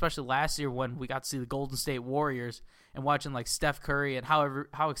loved it, especially last year when we got to see the Golden State Warriors and watching Steph Curry and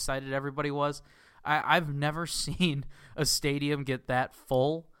how excited everybody was. I've never seen a stadium get that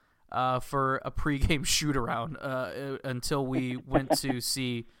full for a pregame shoot-around until we went to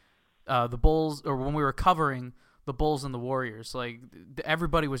see the Bulls, or when we were covering the Bulls and the Warriors.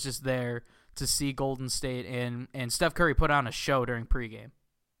 Everybody was just there to see Golden State, and Steph Curry put on a show during pregame.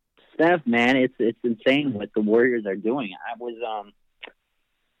 Steph, man, it's insane what the Warriors are doing.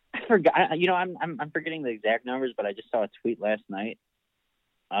 I forgot, I'm forgetting the exact numbers, but I just saw a tweet last night.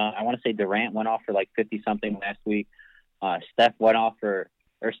 I want to say Durant went off for 50-something last week. Steph went off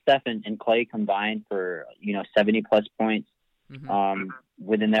Steph and Clay combined for 70-plus points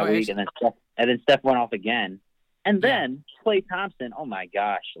within that week, and then Steph went off again, and then Klay Thompson. Oh my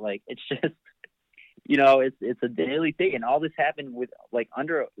gosh, it's just it's a daily thing, and all this happened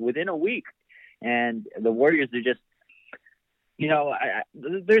within a week, and the Warriors are just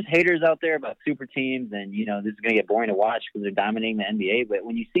there's haters out there about super teams, and this is going to get boring to watch because they're dominating the NBA. But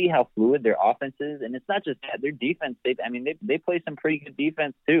when you see how fluid their offense is, and it's not just that, their defense, they play some pretty good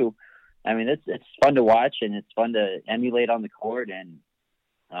defense too. It's fun to watch, and it's fun to emulate on the court. And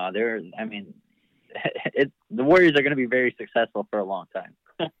the Warriors are going to be very successful for a long time.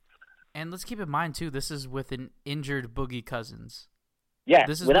 And let's keep in mind too, this is with an injured Boogie Cousins. Yeah,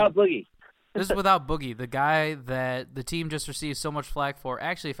 this is without Boogie. This is without Boogie, the guy that the team just received so much flack for.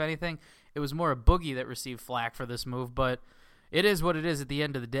 Actually, if anything, it was more a Boogie that received flack for this move, but it is what it is at the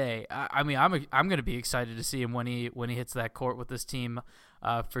end of the day. I'm going to be excited to see him when he hits that court with this team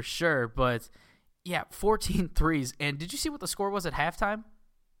for sure. But yeah, 14 threes. And did you see what the score was at halftime?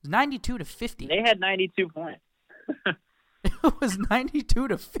 It was 92-50. They had 92 points. It was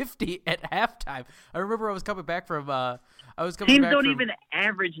 92-50 at halftime. I remember I was coming back from teams don't even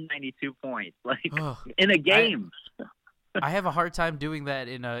average 92 points in a game. I have a hard time doing that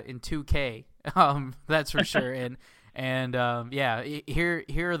in 2K. That's for sure. And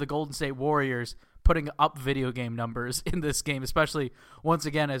here are the Golden State Warriors putting up video game numbers in this game, especially once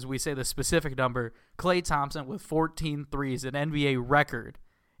again, as we say the specific number, Klay Thompson with 14 threes, an NBA record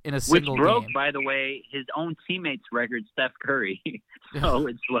in a single game. Which broke, by the way, his own teammate's record, Steph Curry. So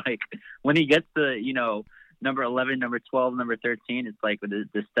it's when he gets to, number 11, number 12, number 13, it's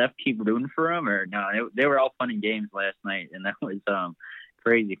does Steph keep rooting for him or no? They were all fun and games last night, and that was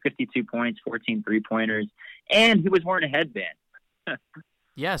crazy. 52 points, 14 three-pointers, and he was wearing a headband.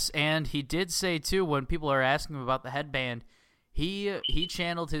 Yes, and he did say, too, when people are asking him about the headband, he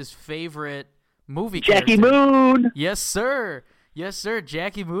channeled his favorite movie Jackie character. Moon! Yes, sir. Yes, sir.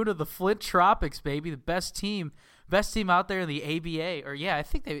 Jackie Moon of the Flint Tropics, baby. The best team best team out there in the ABA, or I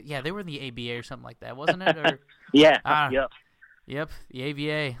think they were in the ABA or something like that, wasn't it? Or Yep. Yep, the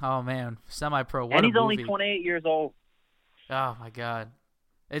ABA. Oh man, semi-pro. What and a he's only movie. 28 years old. Oh my God,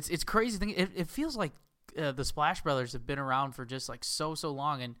 it's crazy thing. It feels like the Splash Brothers have been around for just like so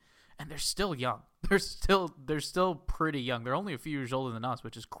long, and they're still young. They're still pretty young. They're only a few years older than us,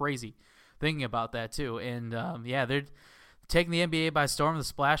 which is crazy thinking about that too. And they're taking the NBA by storm. The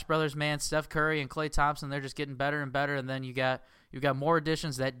Splash Brothers, man, Steph Curry and Klay Thompson, they're just getting better and better. And then you've got more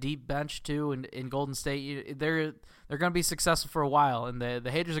additions, that deep bench too, in Golden State. They're going to be successful for a while, and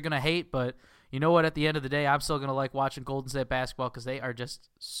the haters are going to hate, but you know what? At the end of the day, I'm still going to like watching Golden State basketball because they are just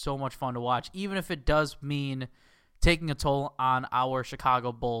so much fun to watch, even if it does mean taking a toll on our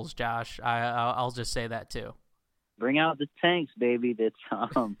Chicago Bulls, Josh. I'll just say that too. Bring out the tanks, baby. That's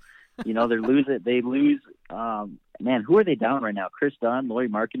they lose. Man, who are they down right now? Chris Dunn, Lauri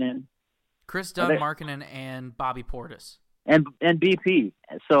Markkanen, Markkanen, and Bobby Portis, and BP.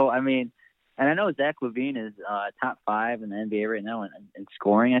 So I mean, and I know Zach LaVine is top 5 in the NBA right now in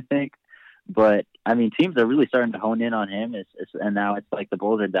scoring, I think. But I mean, teams are really starting to hone in on him, and now it's like the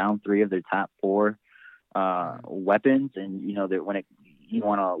Bulls are down 3 of their top 4 weapons, and you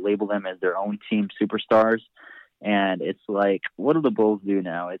want to label them as their own team superstars, and it's like, what do the Bulls do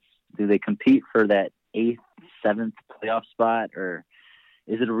now? Do they compete for that 8th, 7th playoff spot, or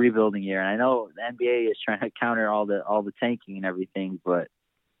is it a rebuilding year? And I know the NBA is trying to counter all the tanking and everything, but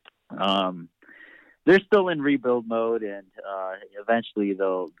they're still in rebuild mode, and eventually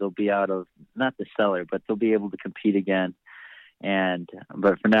they'll be out of, not the cellar, but they'll be able to compete again.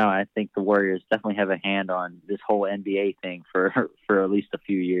 But for now, I think the Warriors definitely have a hand on this whole NBA thing for at least a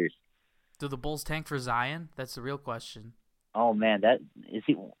few years. Do the Bulls tank for Zion? That's the real question. Oh man,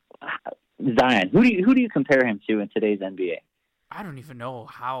 Zion. Who do you compare him to in today's NBA? I don't even know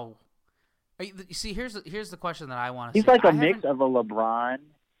how. You see, here's the question that I want to. He's like a mix of a LeBron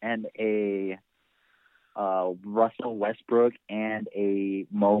and a Russell Westbrook and a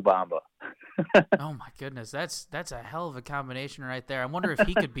Mo Bamba. Oh my goodness, that's a hell of a combination right there. I wonder if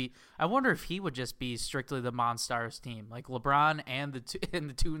he could be. I wonder if he would just be strictly the Monstars team, like LeBron and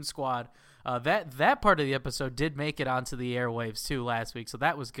the Toon Squad. That part of the episode did make it onto the airwaves too last week, so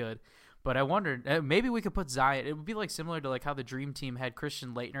that was good. But I wondered, maybe we could put Zion. It would be like similar to like how the Dream Team had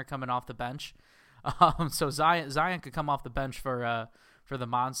Christian Laettner coming off the bench. So Zion could come off the bench for the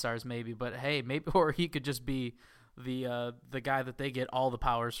Monstars maybe. But hey, maybe, or he could just be the guy that they get all the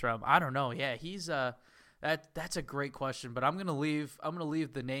powers from. I don't know. Yeah, he's that's a great question. But I'm gonna leave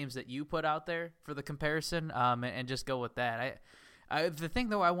the names that you put out there for the comparison, and just go with that. The thing,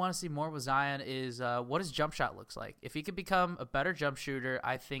 though, I want to see more with Zion is what his jump shot looks like. If he could become a better jump shooter,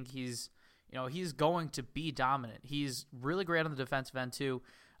 I think he's going to be dominant. He's really great on the defensive end, too.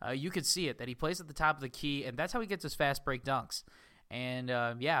 You could see it, that he plays at the top of the key, and that's how he gets his fast break dunks. And,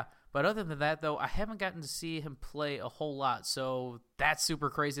 but other than that, though, I haven't gotten to see him play a whole lot. So that's super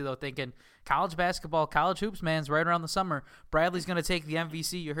crazy, though, thinking college basketball, college hoops, man's right around the summer. Bradley's going to take the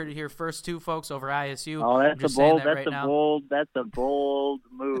MVC. You heard it here first, too, folks, over ISU. Oh, that's a bold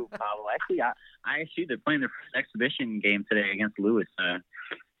move, Pablo. Actually, ISU, they're playing their first exhibition game today against Lewis.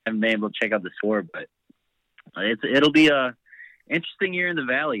 Haven't been able to check out the score, but it'll be a interesting year in the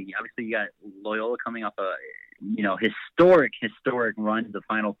Valley. Obviously, you got Loyola coming off a historic run to the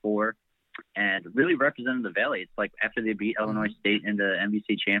Final Four, and really represented the Valley. It's like after they beat Illinois State in the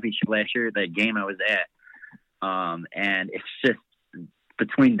MVC championship last year, that game I was at, and it's just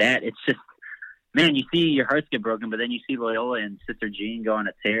between that, it's just, man, you see your hearts get broken, but then you see Loyola and Sister Jean go on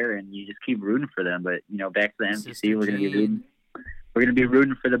a tear, and you just keep rooting for them. But back to the MVC, we're going to be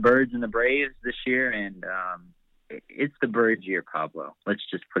rooting for the Birds and the Braves this year, and it's the Birds' year, Pablo. Let's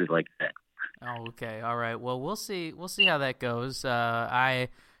just put it like that. Oh, okay. All right. Well, we'll see how that goes. I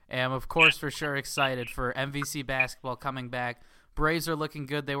am, of course, for sure excited for MVC basketball coming back. Braves are looking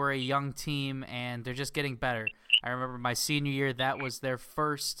good. They were a young team, and they're just getting better. I remember my senior year, that was their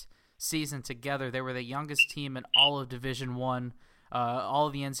first season together. They were the youngest team in all of Division I, all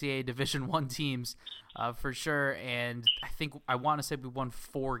of the NCAA Division I teams, for sure. And I want to say we won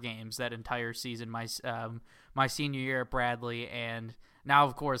 4 games that entire season, my senior year at Bradley. And now,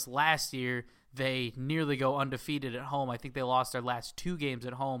 of course, last year, they nearly go undefeated at home. I think they lost their last 2 games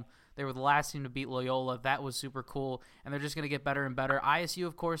at home. They were the last team to beat Loyola. That was super cool, and they're just going to get better and better. ISU,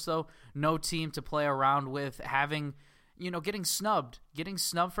 of course, though, no team to play around with, having, getting snubbed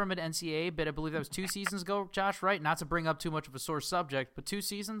from an NCAA bid. I believe that was 2 seasons ago, Josh, right? Not to bring up too much of a sore subject, but 2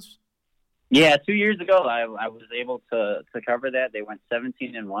 seasons? Yeah, 2 years ago, I was able to cover that. They went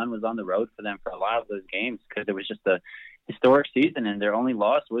 17-1, was on the road for them for a lot of those games because it was just historic season, and their only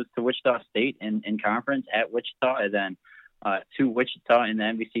loss was to Wichita State in conference at Wichita, and then to Wichita in the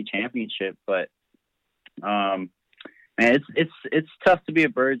NBC championship. But man, it's tough to be a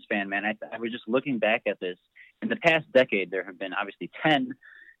Birds fan, man. I was just looking back at this. In the past decade, there have been obviously 10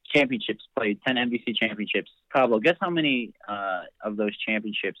 championships played, 10 NBC championships. Pablo, guess how many of those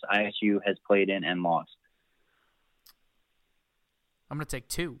championships ISU has played in and lost? I'm going to take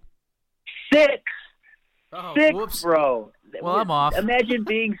 2. 6! Oh, 6, whoops. bro. Well, I'm off. Imagine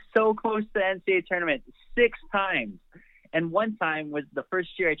being so close to the NCAA tournament 6 times. And one time was the first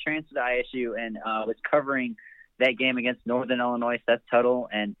year I transferred to ISU and was covering that game against Northern Illinois, Seth Tuttle,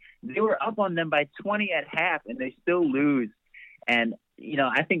 and they were up on them by 20 at half, and they still lose. And,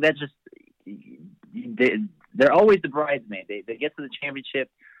 I think that's just they're always the bridesmaid. They get to the championship,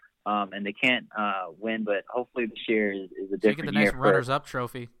 and they can't win, but hopefully this year is a different year. So you get the nice runners-up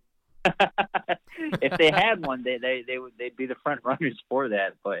trophy. If they had one, they'd be the front runners for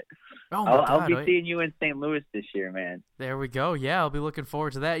that. But I'll be seeing you in St. Louis this year, man. There we go. Yeah, I'll be looking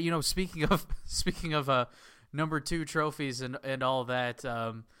forward to that. Speaking of number 2 trophies and all that.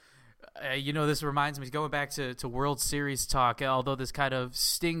 This reminds me, going back to World Series talk, although this kind of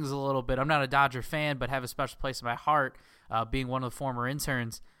stings a little bit. I'm not a Dodger fan, but have a special place in my heart, being one of the former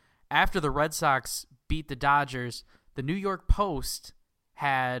interns. After the Red Sox beat the Dodgers, the New York Post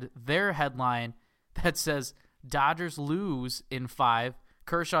had their headline that says, Dodgers lose in 5,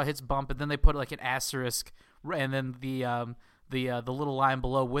 Kershaw hits bump, and then they put like an asterisk, and then the little line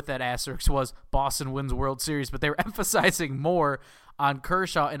below with that asterisk was Boston wins World Series, but they were emphasizing more on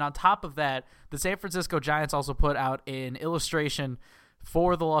Kershaw. And on top of that, the San Francisco Giants also put out an illustration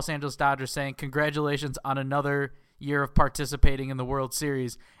for the Los Angeles Dodgers saying, congratulations on another year of participating in the World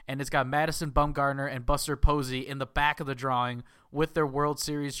Series. And it's got Madison Bumgarner and Buster Posey in the back of the drawing with their World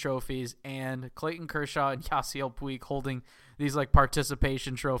Series trophies, and Clayton Kershaw and Yasiel Puig holding these like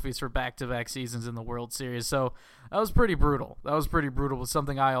participation trophies for back-to-back seasons in the World Series. So that was pretty brutal. But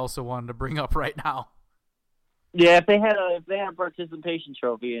something I also wanted to bring up right now. Yeah, if they had a participation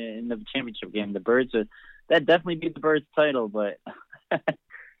trophy in the championship game, the Birds that definitely beat the Birds title. But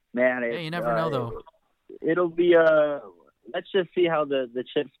man, you never know though. It'll be let's just see how the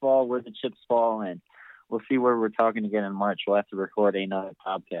chips fall, where the chips fall, and we'll see where we're talking again in March. We'll have to record another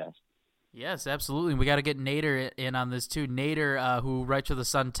podcast. Yes, absolutely. We got to get Nader in on this too. Nader, who writes for the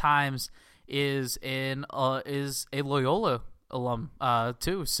Sun-Times, is a Loyola alum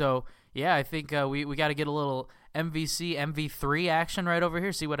too. So yeah, I think we got to get a little MVC MV3 action right over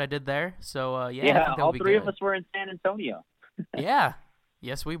here. See what I did there? So I think all 3 of us were in San Antonio. Yeah,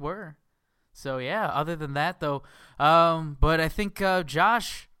 yes, we were. So yeah, other than that though, but I think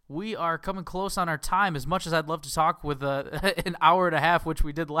Josh, we are coming close on our time. As much as I'd love to talk with an hour and a half, which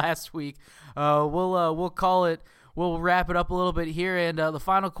we did last week, we'll call it. We'll wrap it up a little bit here. And the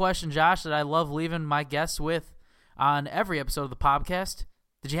final question, Josh, that I love leaving my guests with on every episode of the podcast: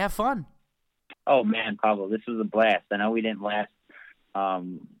 did you have fun? Oh man, Pablo, this was a blast. I know we didn't last,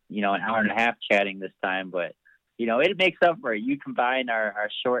 an hour and a half chatting this time, but it makes up for it. You combine our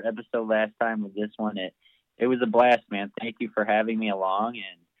short episode last time with this one. It was a blast, man. Thank you for having me along,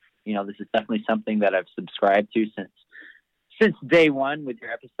 and this is definitely something that I've subscribed to since day one with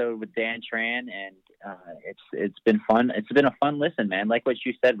your episode with Dan Tran, and it's been fun. It's been a fun listen, man. Like what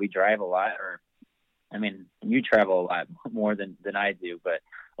you said, we drive a lot, you travel a lot more than I do, but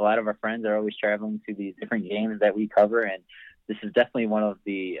a lot of our friends are always traveling to these different games that we cover, and this is definitely one of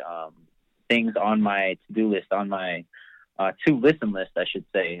the things on my to-do list, on my to-listen list, I should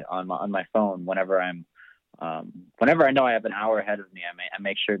say, on my phone. Whenever I know I have an hour ahead of me, I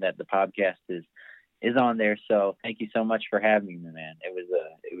make sure that the podcast is on there. So thank you so much for having me, man. It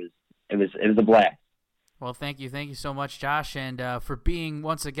was a blast. Well, thank you so much, Josh, and for being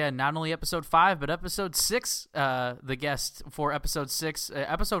once again not only episode 5 but episode 6, the guest for episode 6,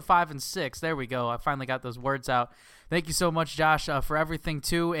 episode 5 and 6. There we go. I finally got those words out. Thank you so much, Josh, for everything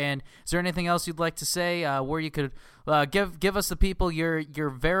too. And is there anything else you'd like to say? Where you could give us the people your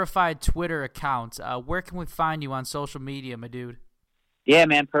verified Twitter account? Where can we find you on social media, my dude? Yeah,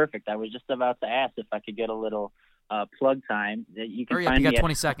 man, perfect. I was just about to ask if I could get a little plug time. You can Hurry up, you got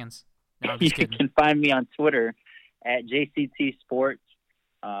 20 seconds. No, you can find me on Twitter at JCT Sports.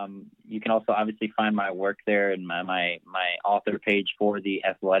 You can also obviously find my work there and my author page for The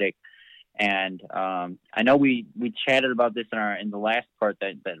Athletic. And I know we chatted about this in the last part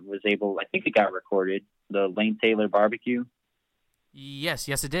that was able, I think it got recorded, the Lane Taylor barbecue. Yes,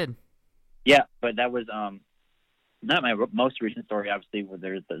 it did. Yeah, but that was not my most recent story, obviously, where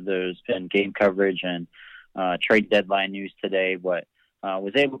there's been game coverage and trade deadline news today, but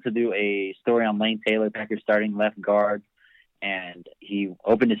was able to do a story on Lane Taylor, Packers starting left guard, and he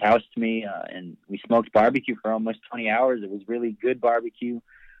opened his house to me, and we smoked barbecue for almost 20 hours. It was really good barbecue.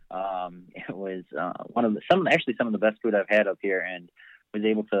 It was some of the best food I've had up here, and was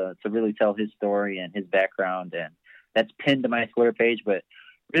able to really tell his story and his background, and that's pinned to my Twitter page. But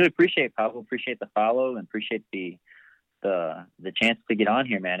really appreciate Pablo, appreciate the follow, and appreciate the chance to get on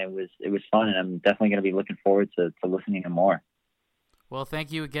here, man. It was fun, and I'm definitely going to be looking forward to listening to more. Well,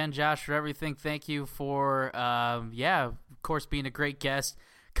 thank you again, Josh, for everything. Thank you for, of course, being a great guest,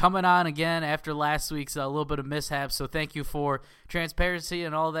 coming on again after last week's a little bit of mishap. So thank you for transparency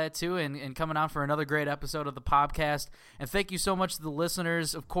and all that, too, and coming on for another great episode of the podcast. And thank you so much to the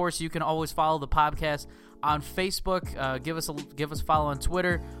listeners. Of course, you can always follow the podcast on Facebook. Give us a follow on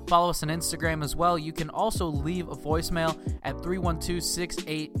Twitter. Follow us on Instagram as well. You can also leave a voicemail at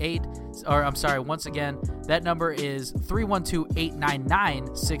 312-688, or I'm sorry, once again, that number is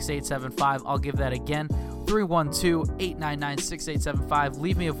 312-899-6875. I'll give that again, 312-899-6875.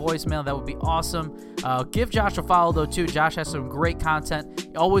 Leave me a voicemail. That would be awesome. Give Josh a follow, though, too. Josh has some great content.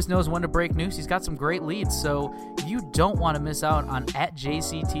 He always knows when to break news. He's got some great leads, so you don't want to miss out on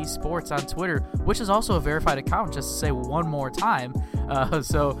 @JCT Sports on Twitter, which is also a verified account, just to say one more time.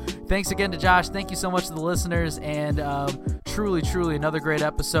 So thanks again to Josh. Thank you so much to the listeners, and truly, truly another great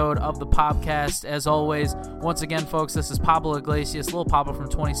episode of the podcast. As always, once again, folks, this is Pablo Iglesias, Little Pablo from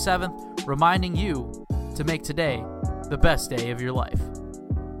 27th, reminding you to make today the best day of your life.